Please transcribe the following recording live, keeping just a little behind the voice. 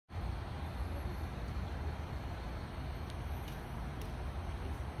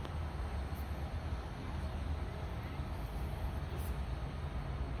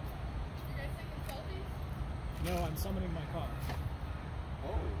I'm summoning my car.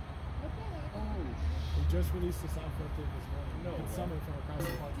 Oh. What the heck? Oh. We just released the software update this morning. No You can way. summon from across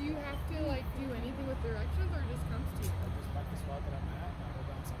the park. Do you have to like do anything with directions or it just comes to you? I just back the spot that I'm at, and I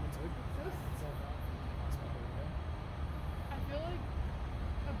hold down summon to it. Itself out from the spot over there. I feel like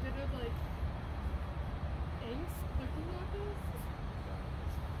a bit of like angst looking at this.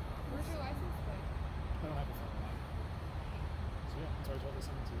 Where's your license plate? I don't have a phone line. So yeah, that's why I told the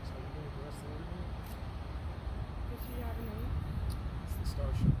summon to. So you can do the rest of the evening. Does she have a name? It's the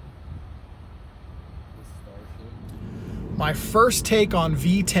Starship. The Starship. My first take on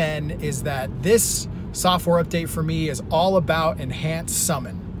V10 is that this software update for me is all about enhanced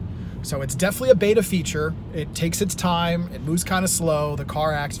summon. So it's definitely a beta feature. It takes its time, it moves kind of slow, the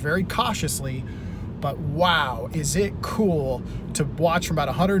car acts very cautiously, but wow, is it cool to watch from about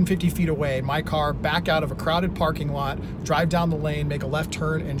 150 feet away, my car back out of a crowded parking lot, drive down the lane, make a left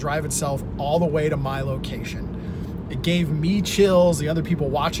turn, and drive itself all the way to my location. It gave me chills. The other people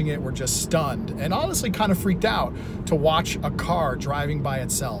watching it were just stunned and honestly kind of freaked out to watch a car driving by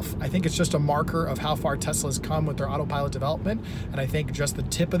itself. I think it's just a marker of how far Tesla's come with their autopilot development, and I think just the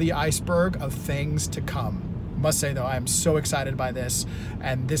tip of the iceberg of things to come. Must say though, I am so excited by this,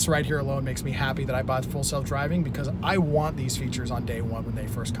 and this right here alone makes me happy that I bought full self-driving because I want these features on day one when they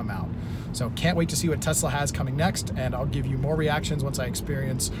first come out. So can't wait to see what Tesla has coming next, and I'll give you more reactions once I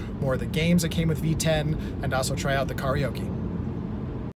experience more of the games that came with V10 and also try out the karaoke.